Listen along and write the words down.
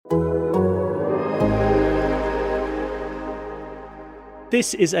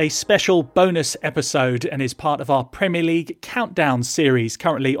This is a special bonus episode and is part of our Premier League Countdown series,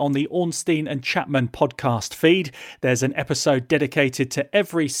 currently on the Ornstein and Chapman podcast feed. There's an episode dedicated to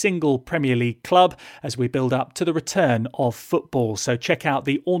every single Premier League club as we build up to the return of football. So check out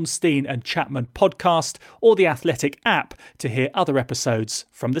the Ornstein and Chapman podcast or the Athletic app to hear other episodes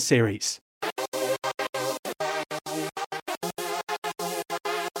from the series.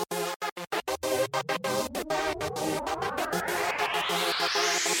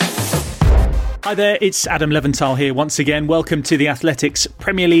 Hi there, it's Adam Leventhal here once again. Welcome to the Athletics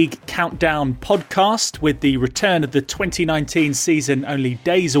Premier League Countdown podcast. With the return of the 2019 season only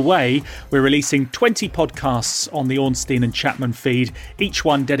days away, we're releasing 20 podcasts on the Ornstein and Chapman feed, each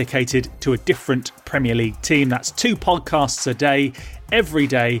one dedicated to a different Premier League team. That's 2 podcasts a day, every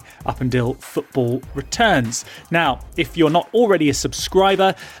day up until football returns. Now, if you're not already a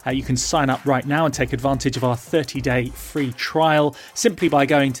subscriber, you can sign up right now and take advantage of our 30-day free trial simply by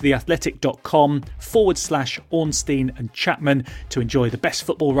going to theathletic.com/Ornstein and Chapman to enjoy the best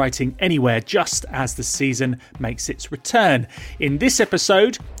football writing anywhere just as the season makes its return. In this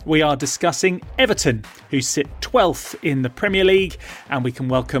episode, we are discussing Everton, who sit 12th in the Premier League, and we can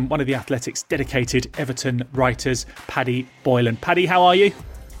welcome one of the Athletic's dedicated Everton writers, Paddy Boylan. Paddy, how are you?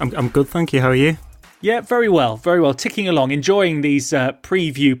 I'm good, thank you. How are you? Yeah, very well. Ticking along, enjoying these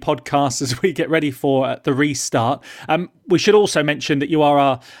preview podcasts as we get ready for the restart. We should also mention that you are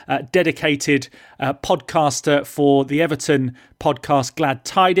our dedicated podcaster for the Everton podcast Glad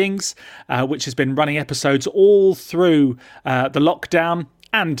Tidings, which has been running episodes all through the lockdown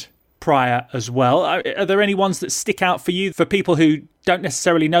and prior as well. Are there any ones that stick out for you, for people who don't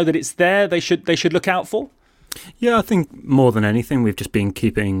necessarily know that it's there, they should look out for? Yeah, I think more than anything, we've just been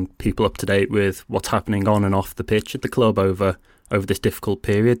keeping people up to date with what's happening on and off the pitch at the club over this difficult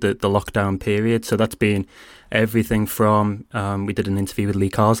period, the lockdown period. So that's been everything from, we did an interview with Lee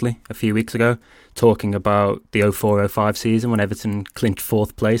Carsley a few weeks ago, talking about the 04-05 season when Everton clinched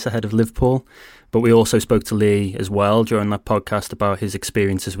 4th place ahead of Liverpool. But we also spoke to Lee as well during that podcast about his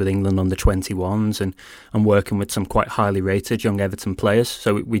experiences with England under-21s and working with some quite highly rated young Everton players.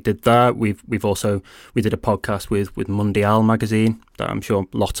 So we did that. We did a podcast with Mundial magazine that I'm sure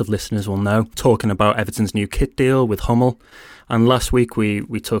lots of listeners will know, talking about Everton's new kit deal with Hummel. And last week we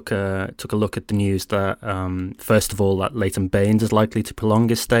took a look at the news that first of all that Leighton Baines is likely to prolong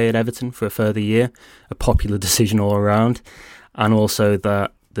his stay at Everton for a further year, a popular decision all around, and also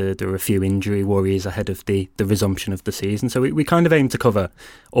that there are a few injury worries ahead of the resumption of the season. So we kind of aim to cover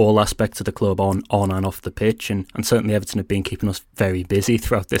all aspects of the club on and off the pitch, and certainly Everton have been keeping us very busy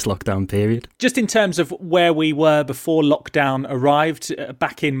throughout this lockdown period. Just in terms of where we were before lockdown arrived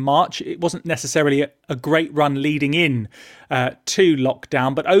back in March, it wasn't necessarily a great run leading in to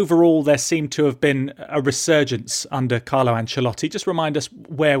lockdown, but overall there seemed to have been a resurgence under Carlo Ancelotti. Just remind us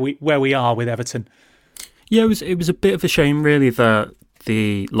where we are with Everton. Yeah, it was a bit of a shame really that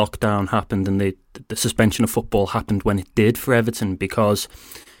the lockdown happened and the suspension of football happened when it did for Everton, because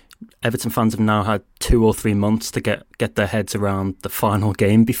Everton fans have now had 2 or 3 months to get their heads around the final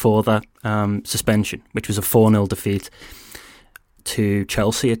game before that suspension, which was a 4-0 defeat to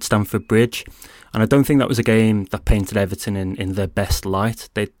Chelsea at Stamford Bridge. And I don't think that was a game that painted Everton in their best light.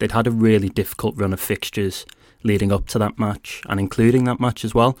 They'd had a really difficult run of fixtures leading up to that match, and including that match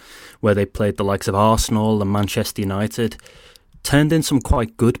as well, where they played the likes of Arsenal and Manchester United. Turned in some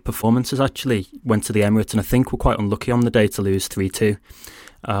quite good performances, actually. Went to the Emirates and I think were quite unlucky on the day to lose 3-2.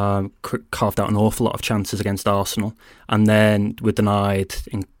 Carved out an awful lot of chances against Arsenal, and then were denied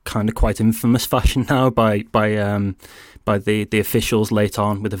in kind of quite infamous fashion now by the officials late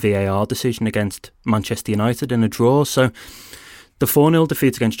on with a VAR decision against Manchester United in a draw. So the 4-0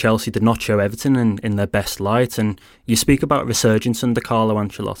 defeat against Chelsea did not show Everton in their best light, and you speak about resurgence under Carlo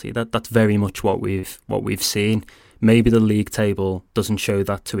Ancelotti. That's very much what we've seen. Maybe the league table doesn't show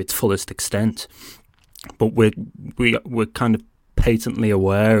that to its fullest extent, but we're kind of patently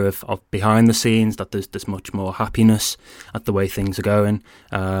aware of behind the scenes that there's much more happiness at the way things are going.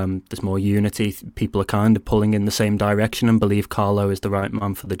 There's more unity. People are kind of pulling in the same direction and believe Carlo is the right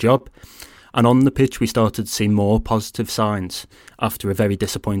man for the job. And on the pitch, we started to see more positive signs after a very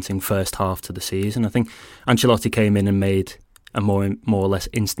disappointing first half to the season. I think Ancelotti came in and made a more or less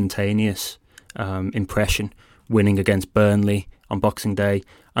instantaneous impression, winning against Burnley on Boxing Day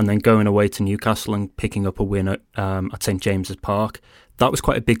and then going away to Newcastle and picking up a win at St James's Park. That was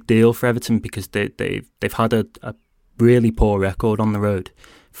quite a big deal for Everton because they've had a really poor record on the road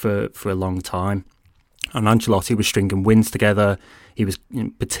for a long time. And Ancelotti was stringing wins together. He was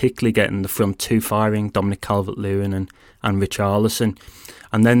particularly getting the front two firing, Dominic Calvert-Lewin and Richarlison.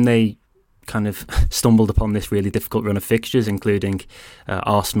 And then they kind of stumbled upon this really difficult run of fixtures, including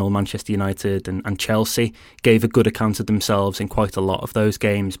Arsenal, Manchester United and Chelsea, gave a good account of themselves in quite a lot of those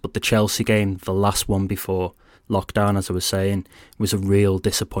games. But the Chelsea game, the last one before lockdown, as I was saying, was a real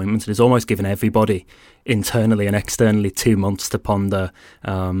disappointment. It has almost given everybody, internally and externally, 2 months to ponder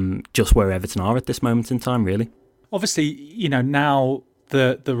just where Everton are at this moment in time, really. Obviously, now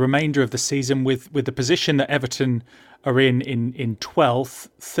the remainder of the season with the position that Everton are in 12th,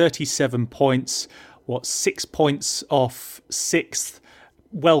 37 points, 6 points off 6th,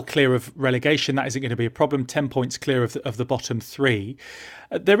 well clear of relegation. That isn't going to be a problem. 10 points clear of the bottom three.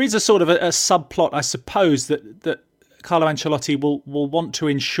 There is a sort of a subplot, I suppose, that Carlo Ancelotti will want to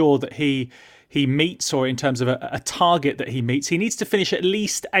ensure that he meets, or in terms of a target that he meets, he needs to finish at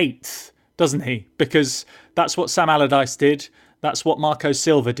least 8th, doesn't he? Because that's what Sam Allardyce did. That's what Marco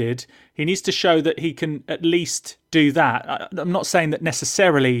Silva did. He needs to show that he can at least do that. I'm not saying that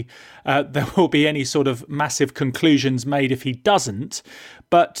necessarily there will be any sort of massive conclusions made if he doesn't,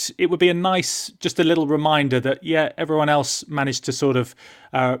 but it would be just a little reminder that, everyone else managed to sort of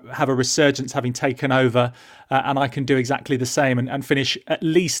have a resurgence having taken over, and I can do exactly the same and finish at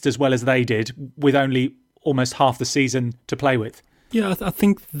least as well as they did with only almost half the season to play with. Yeah, I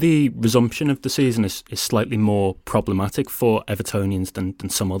think the resumption of the season is slightly more problematic for Evertonians than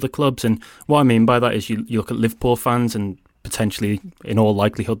some other clubs. And what I mean by that is you look at Liverpool fans, and potentially, in all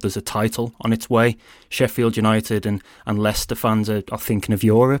likelihood, there's a title on its way. Sheffield United and Leicester fans are thinking of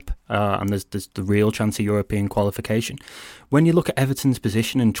Europe, and there's the real chance of European qualification. When you look at Everton's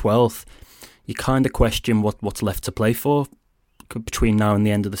position in 12th, you kind of question what's left to play for between now and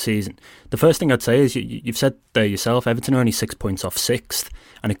the end of the season. The first thing I'd say is you've said there yourself, Everton are only 6 points off 6th,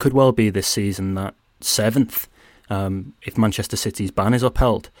 and it could well be this season that 7th, if Manchester City's ban is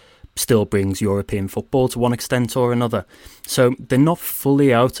upheld, still brings European football to one extent or another. So they're not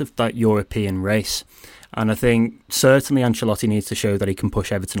fully out of that European race. And I think certainly Ancelotti needs to show that he can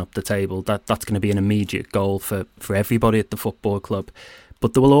push Everton up the table. That's going to be an immediate goal for everybody at the football club.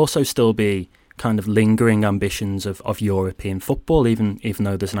 But there will also still be kind of lingering ambitions of European football, even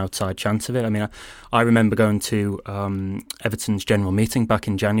though there's an outside chance of it. I mean, I remember going to Everton's general meeting back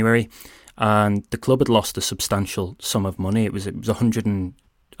in January, and the club had lost a substantial sum of money. It was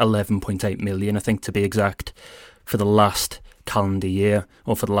 111.8 million, I think, to be exact, for the last calendar year,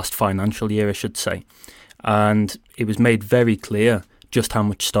 or for the last financial year, I should say. And it was made very clear just how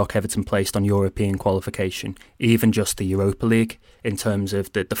much stock Everton placed on European qualification, even just the Europa League, in terms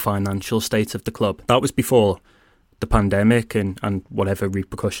of the financial state of the club. That was before the pandemic and whatever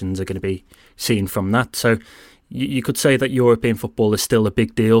repercussions are going to be seen from that. So you could say that European football is still a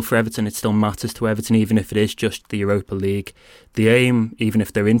big deal for Everton. It still matters to Everton, even if it is just the Europa League. The aim, even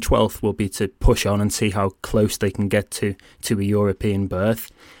if they're in 12th, will be to push on and see how close they can get to a European berth.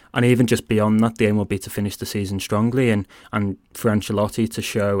 And even just beyond that, the aim will be to finish the season strongly and for Ancelotti to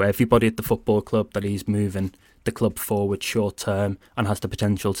show everybody at the football club that he's moving the club forward short term and has the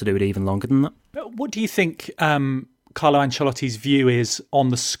potential to do it even longer than that. What do you think Carlo Ancelotti's view is on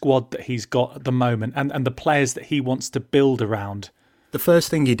the squad that he's got at the moment and the players that he wants to build around? The first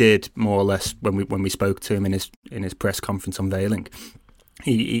thing he did, more or less, when we spoke to him in his press conference unveiling,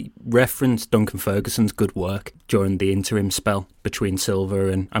 he referenced Duncan Ferguson's good work during the interim spell between Silva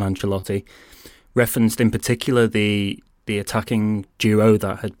and Ancelotti. Referenced in particular the attacking duo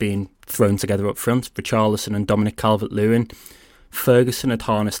that had been thrown together up front, Richarlison and Dominic Calvert-Lewin. Ferguson had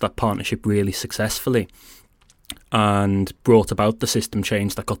harnessed that partnership really successfully and brought about the system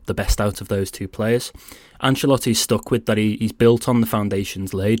change that got the best out of those two players. Ancelotti's stuck with that. He's built on the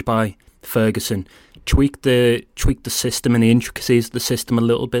foundations laid by Ferguson, tweaked the system and the intricacies of the system a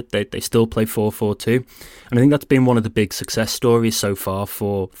little bit. They still play 4-4-2, and I think that's been one of the big success stories so far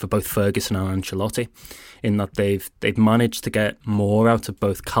for both Ferguson and Ancelotti, in that they've managed to get more out of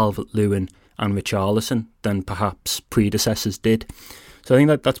both Calvert-Lewin and Richarlison than perhaps predecessors did. So I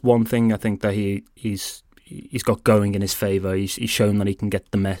think that's one thing I think that he's got going in his favour. He's shown that he can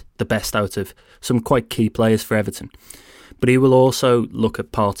get the best out of some quite key players for Everton. But he will also look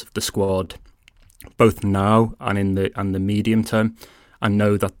at part of the squad, both now and in the medium term, and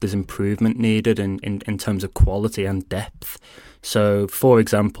know that there's improvement needed in terms of quality and depth. So, for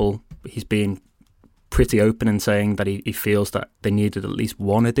example, he's been pretty open in saying that he feels that they needed at least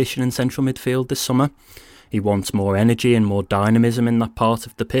one addition in central midfield this summer. He wants more energy and more dynamism in that part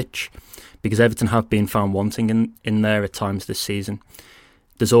of the pitch, because Everton have been found wanting in there at times this season.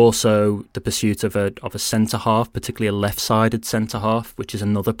 There's also the pursuit of a centre-half, particularly a left-sided centre-half, which is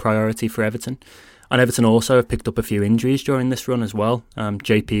another priority for Everton. And Everton also have picked up a few injuries during this run as well.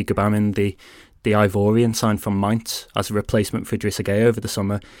 JP Gbamin, the the Ivorian signed from Mainz as a replacement for Idrissa Gueye over the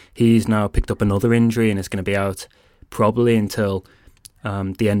summer. He's now picked up another injury and is going to be out probably until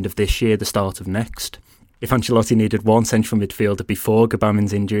the end of this year, the start of next. If Ancelotti needed one central midfielder before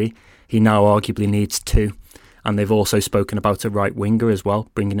Gbamin's injury, he now arguably needs two. And they've also spoken about a right winger as well,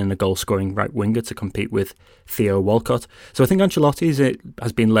 bringing in a goal-scoring right winger to compete with Theo Walcott. So I think Ancelotti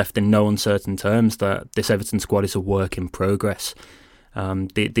has been left in no uncertain terms that this Everton squad is a work in progress.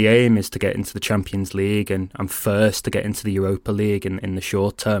 The aim is to get into the Champions League and first to get into the Europa League in the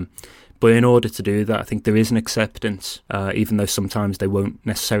short term. But in order to do that, I think there is an acceptance, even though sometimes they won't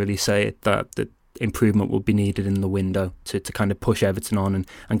necessarily say it, that the improvement will be needed in the window to kind of push Everton on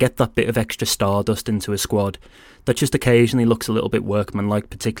and get that bit of extra stardust into a squad that just occasionally looks a little bit workmanlike,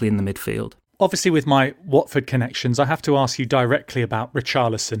 particularly in the midfield. Obviously, with my Watford connections, I have to ask you directly about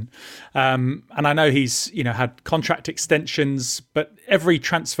Richarlison. And I know he's had contract extensions, but every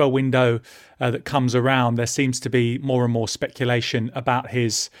transfer window that comes around, there seems to be more and more speculation about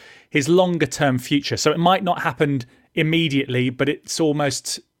his longer-term future. So it might not happen immediately, but it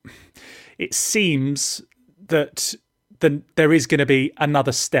seems that there is going to be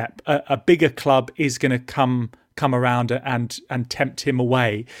another step. A bigger club is going to come around and tempt him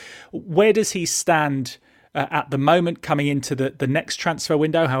away. Where does he stand at the moment coming into the next transfer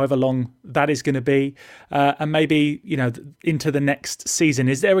window, however long that is going to be, and maybe into the next season?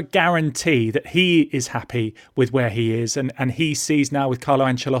 Is there a guarantee that he is happy with where he is and he sees now with Carlo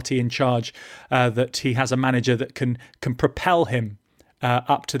Ancelotti in charge that he has a manager that can propel him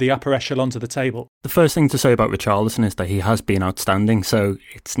up to the upper echelons of the table? The first thing to say about Richarlison is that he has been outstanding, so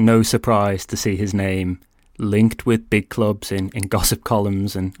it's no surprise to see his name linked with big clubs in gossip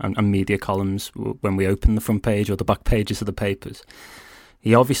columns and media columns when we open the front page or the back pages of the papers.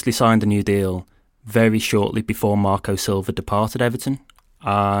 He obviously signed a new deal very shortly before Marco Silva departed Everton,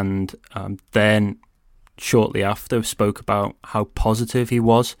 and then shortly after spoke about how positive he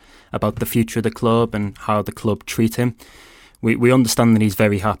was about the future of the club and how the club treat him. We understand that he's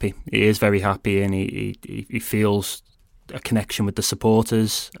very happy. He is very happy, and he feels a connection with the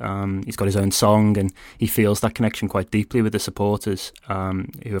supporters. He's got his own song, and he feels that connection quite deeply with the supporters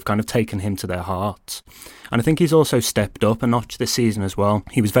who have kind of taken him to their hearts. And I think he's also stepped up a notch this season as well.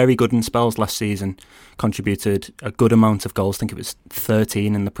 He was very good in spells last season, contributed a good amount of goals. I think it was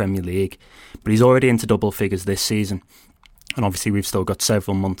 13 in the Premier League, but he's already into double figures this season. And obviously we've still got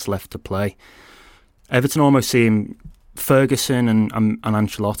several months left to play. Everton almost seem... Ferguson and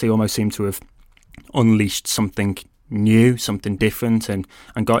Ancelotti almost seem to have unleashed something new, something different, and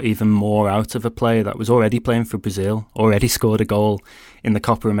got even more out of a player that was already playing for Brazil, already scored a goal in the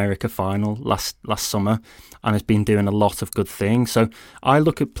Copa America final last summer, and has been doing a lot of good things. So I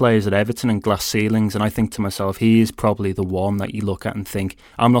look at players at Everton and glass ceilings, and I think to myself, he is probably the one that you look at and think,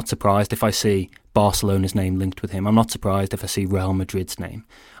 I'm not surprised if I see Barcelona's name linked with him. I'm not surprised if I see Real Madrid's name.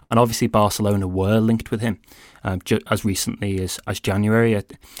 And obviously Barcelona were linked with him as recently as January. I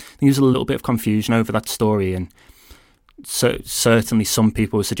think there was a little bit of confusion over that story, and so certainly some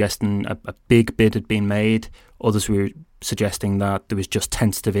people were suggesting a big bid had been made. Others were suggesting that there was just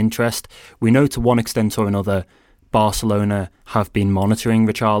tentative interest. We know to one extent or another Barcelona have been monitoring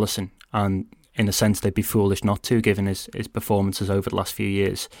Richarlison, and in a sense they'd be foolish not to, given his performances over the last few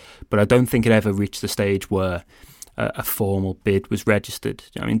years. But I don't think it ever reached the stage where a formal bid was registered.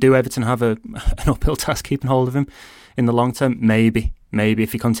 I mean, do Everton have an uphill task keeping hold of him in the long term? Maybe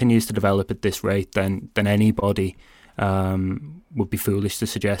if he continues to develop at this rate, then anybody would be foolish to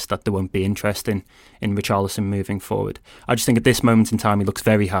suggest that there won't be interest in Richarlison moving forward. I just think at this moment in time he looks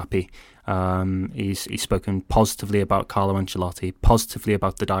very happy. He's spoken positively about Carlo Ancelotti, positively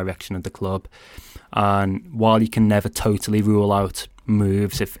about the direction of the club, and while you can never totally rule out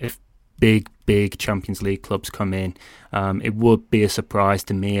moves if big Champions League clubs come in, it would be a surprise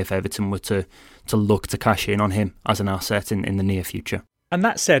to me if Everton were to look to cash in on him as an asset in the near future. And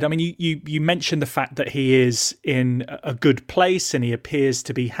that said, I mean, you mentioned the fact that he is in a good place and he appears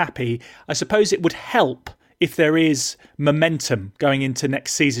to be happy. I suppose it would help if there is momentum going into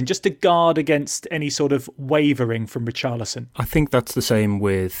next season, just to guard against any sort of wavering from Richarlison. I think that's the same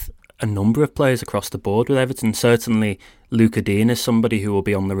with a number of players across the board with Everton. Certainly Lucas Digne is somebody who will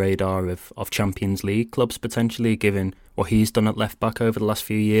be on the radar of Champions League clubs potentially, given what he's done at left back over the last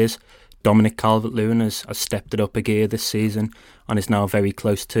few years. Dominic Calvert-Lewin has stepped it up a gear this season and is now very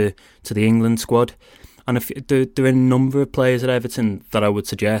close to the England squad. And there are a number of players at Everton that I would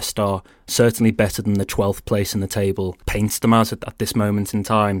suggest are certainly better than the 12th place in the table paints them as at this moment in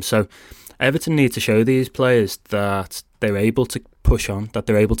time. So Everton need to show these players that they're able to push on, that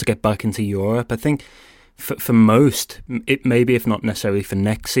they're able to get back into Europe. I think for most, it maybe if not necessarily for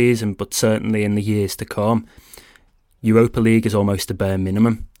next season, but certainly in the years to come, Europa League is almost a bare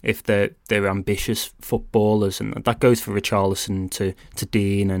minimum if they're ambitious footballers, and that goes for Richarlison to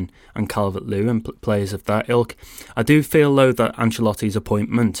Dean and Calvert-Lewin, players of that ilk. I do feel though that Ancelotti's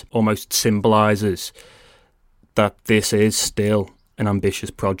appointment almost symbolises that this is still an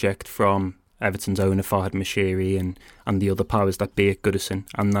ambitious project from Everton's owner Farhad Moshiri and the other powers that be at Goodison,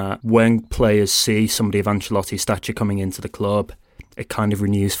 and that when players see somebody of Ancelotti's stature coming into the club, it kind of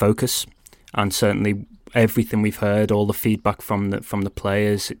renews focus. And certainly everything we've heard, all the feedback from the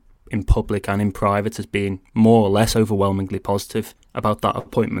players in public and in private, has been more or less overwhelmingly positive about that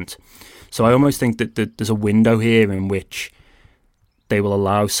appointment. So I almost think that there's a window here in which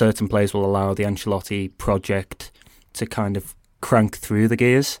certain players will allow the Ancelotti project to kind of crank through the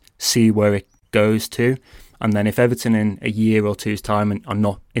gears, see where it goes to, and then if Everton in a year or two's time are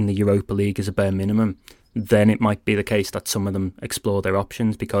not in the Europa League as a bare minimum, then it might be the case that some of them explore their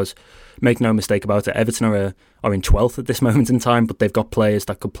options, because make no mistake about it, Everton are in 12th at this moment in time, but they've got players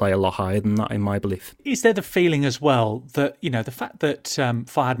that could play a lot higher than that, in my belief. Is there the feeling as well that, the fact that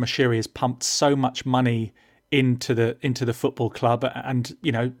Farhad Moshiri has pumped so much money into the football club, and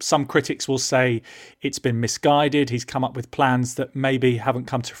some critics will say it's been misguided, he's come up with plans that maybe haven't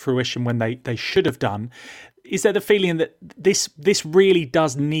come to fruition when they should have done. Is there the feeling that this really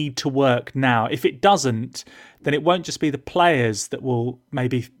does need to work now? If it doesn't, then it won't just be the players that will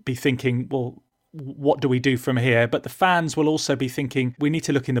maybe be thinking, well, what do we do from here? But the fans will also be thinking, we need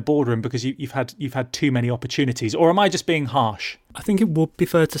to look in the boardroom because you've had too many opportunities. Or am I just being harsh? I think it would be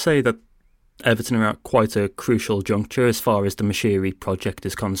fair to say that Everton are at quite a crucial juncture as far as the Moshiri project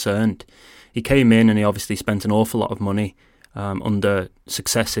is concerned. He came in and he obviously spent an awful lot of money under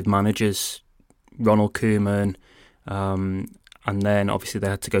successive managers, Ronald Koeman, and then obviously they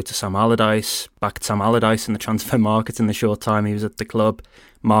had to go to Sam Allardyce, backed Sam Allardyce in the transfer market in the short time he was at the club.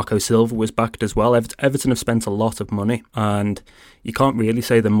 Marco Silva was backed as well. Everton have spent a lot of money, and you can't really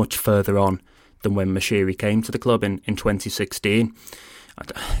say they're much further on than when Moshiri came to the club in 2016.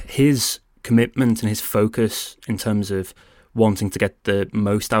 His commitment and his focus in terms of wanting to get the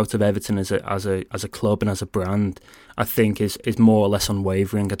most out of Everton as a club and as a brand, I think is more or less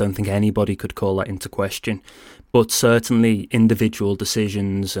unwavering. I don't think anybody could call that into question. But certainly individual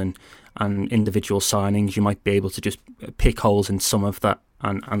decisions and individual signings, you might be able to just pick holes in some of that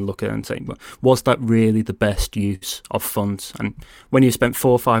and look at it and say, well, was that really the best use of funds? And when you spent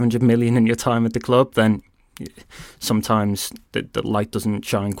 400 or 500 million in your time at the club, then sometimes the light doesn't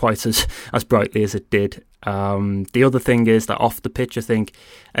shine quite as brightly as it did. The other thing is that off the pitch, I think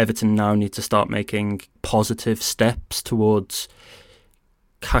Everton now need to start making positive steps towards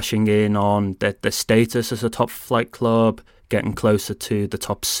cashing in on their status as a top flight club, getting closer to the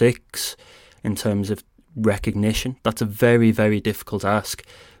top six in terms of recognition. That's a very, very difficult ask,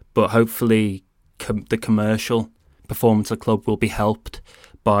 but hopefully the commercial performance of the club will be helped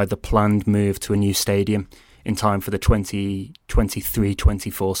by the planned move to a new stadium in time for the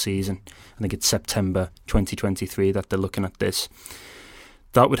 2023-24 season. I think it's September 2023 that they're looking at this.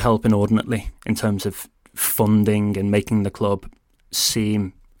 That would help inordinately in terms of funding and making the club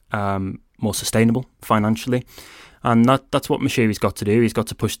seem more sustainable financially. And that's what Moshiri's got to do. He's got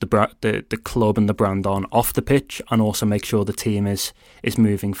to push the club and the brand on off the pitch, and also make sure the team is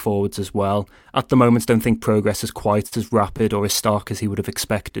moving forwards as well. At the moment, I don't think progress is quite as rapid or as stark as he would have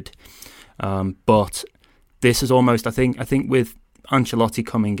expected. But this is almost, I think with Ancelotti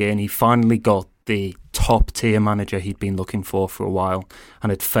coming in, he finally got the top tier manager he'd been looking for a while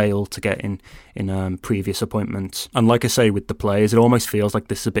and had failed to get in previous appointments. And like I say, with the players, it almost feels like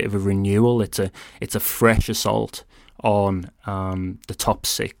this is a bit of a renewal. It's a fresh assault on the top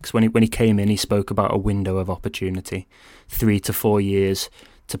six. When he came in, he spoke about a window of opportunity, 3 to 4 years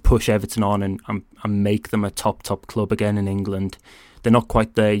to push Everton on and make them a top club again in England. They're not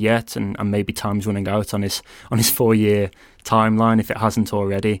quite there yet, and maybe time's running out on his 4-year timeline if it hasn't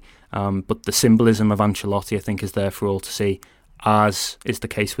already. But the symbolism of Ancelotti, I think, is there for all to see, as is the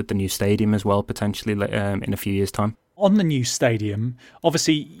case with the new stadium as well, potentially in a few years' time. On the new stadium,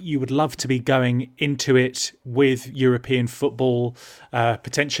 obviously you would love to be going into it with European football,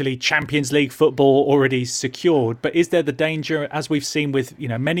 potentially Champions League football already secured. But is there the danger, as we've seen with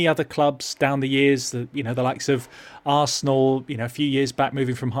many other clubs down the years, the likes of Arsenal, a few years back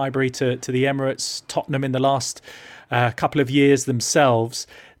moving from Highbury to the Emirates, Tottenham in the last couple of years themselves,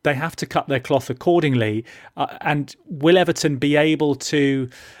 they have to cut their cloth accordingly. And will Everton be able to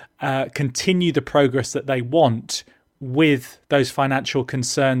continue the progress that they want with those financial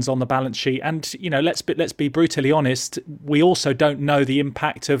concerns on the balance sheet. And, let's be brutally honest, we also don't know the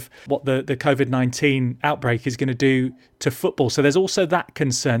impact of what the COVID-19 outbreak is going to do to football. So there's also that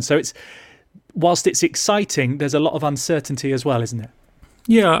concern. So whilst it's exciting, there's a lot of uncertainty as well, isn't it?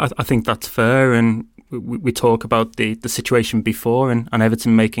 Yeah, I think that's fair. And we talk about the situation before and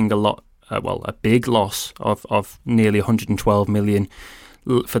Everton making a big loss of nearly 112 million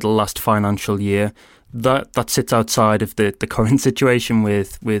for the last financial year. That sits outside of the current situation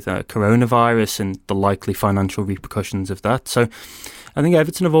with coronavirus and the likely financial repercussions of that. So I think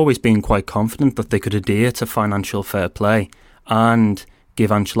Everton have always been quite confident that they could adhere to financial fair play and give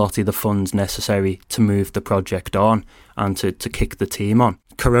Ancelotti the funds necessary to move the project on and to kick the team on.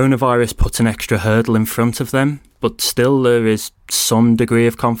 Coronavirus puts an extra hurdle in front of them, but still there is some degree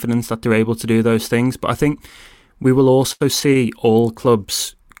of confidence that they're able to do those things. But I think we will also see all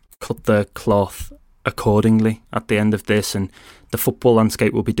clubs cut their cloth accordingly at the end of this, and the football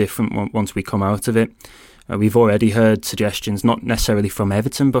landscape will be different once we come out of it. We've already heard suggestions, not necessarily from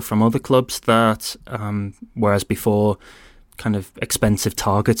Everton, but from other clubs that, whereas before kind of expensive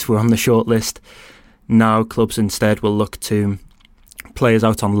targets were on the shortlist, now clubs instead will look to players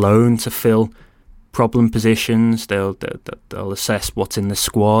out on loan to fill problem positions. They'll assess what's in the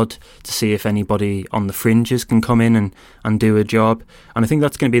squad to see if anybody on the fringes can come in and do a job. And I think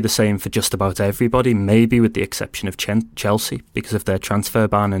that's going to be the same for just about everybody, maybe with the exception of Chelsea because of their transfer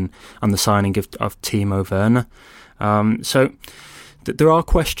ban and the signing of Timo Werner. So there are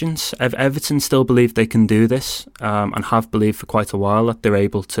questions. Everton still believe they can do this and have believed for quite a while that they're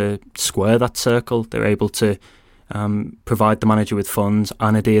able to square that circle. They're able to provide the manager with funds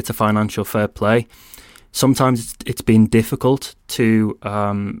and adhere to financial fair play. Sometimes it's been difficult to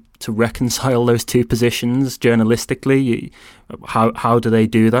reconcile those two positions journalistically. How do they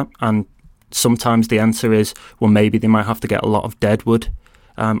do that? And sometimes the answer is, well, maybe they might have to get a lot of deadwood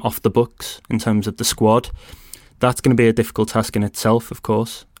off the books in terms of the squad. That's going to be a difficult task in itself, of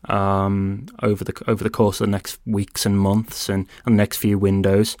course, over the course of the next weeks and months and the next few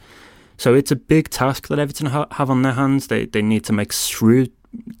windows. So it's a big task that Everton have on their hands. They need to make shrewd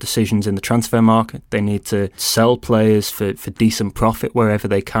decisions in the transfer market. They need to sell players for decent profit wherever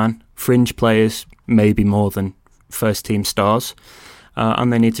they can. Fringe players, maybe more than first-team stars.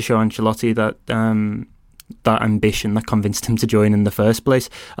 And they need to show Ancelotti that ambition that convinced him to join in the first place.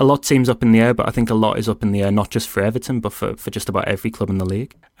 A lot seems up in the air, but I think a lot is up in the air, not just for Everton, but for just about every club in the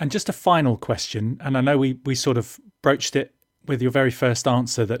league. And just a final question, and I know we sort of broached it with your very first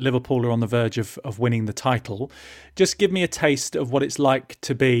answer that Liverpool are on the verge of winning the title. Just give me a taste of what it's like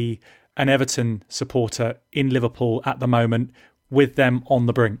to be an Everton supporter in Liverpool at the moment with them on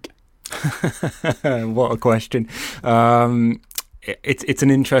the brink. What a question. It's an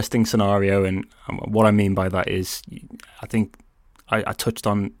interesting scenario, and what I mean by that is I think I touched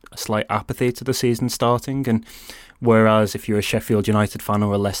on a slight apathy to the season starting, and whereas if you're a Sheffield United fan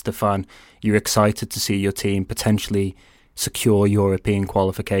or a Leicester fan, you're excited to see your team potentially secure European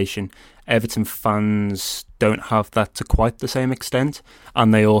qualification. Everton fans don't have that to quite the same extent,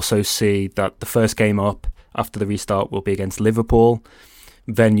 and they also see that the first game up after the restart will be against Liverpool,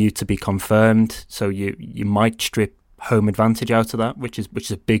 venue to be confirmed, so you might strip home advantage out of that, which is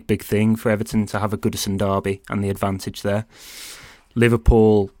a big thing for Everton to have a Goodison derby and the advantage there.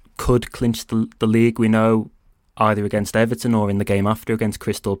 Liverpool could clinch the league, we know, either against Everton or in the game after against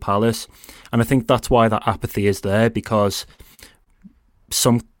Crystal Palace. And I think that's why that apathy is there, because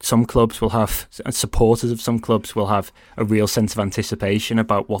some clubs will have, supporters of some clubs will have a real sense of anticipation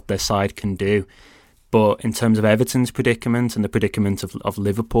about what their side can do. But in terms of Everton's predicament and the predicament of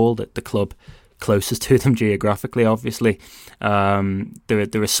Liverpool, that the club closest to them geographically, obviously, there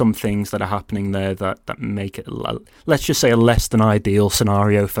are some things that are happening there that make it, let's just say, a less than ideal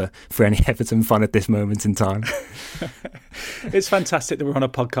scenario for any Everton fan at this moment in time. It's fantastic that we're on a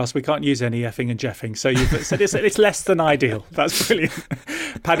podcast. We can't use any effing and jeffing, so you've said it's less than ideal. That's brilliant.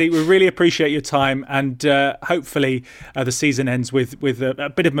 Paddy, we really appreciate your time, and hopefully the season ends with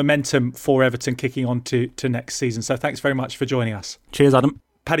a bit of momentum for Everton kicking on to next season. So thanks very much for joining us. Cheers, Adam.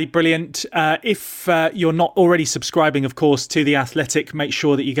 Paddy, brilliant. If you're not already subscribing, of course, to The Athletic, make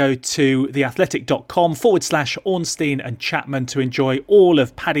sure that you go to theathletic.com/Ornstein and Chapman to enjoy all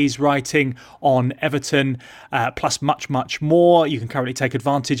of Paddy's writing on Everton, plus much more. You can currently take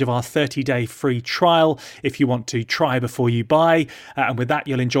advantage of our 30-day free trial if you want to try before you buy. And with that,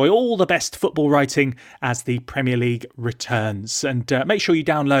 you'll enjoy all the best football writing as the Premier League returns. And make sure you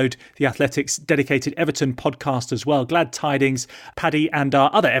download The Athletic's dedicated Everton podcast as well. Glad tidings. Paddy and our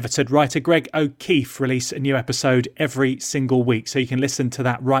other Everton writer Greg O'Keefe release a new episode every single week. So you can listen to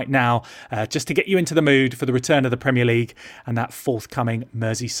that right now just to get you into the mood for the return of the Premier League and that forthcoming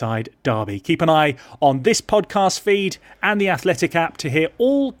Merseyside derby. Keep an eye on this podcast feed and the Athletic app to hear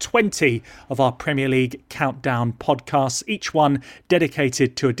all 20 of our Premier League countdown podcasts, each one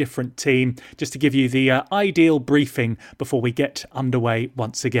dedicated to a different team, just to give you the ideal briefing before we get underway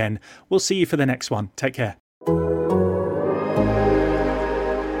once again. We'll see you for the next one. Take care.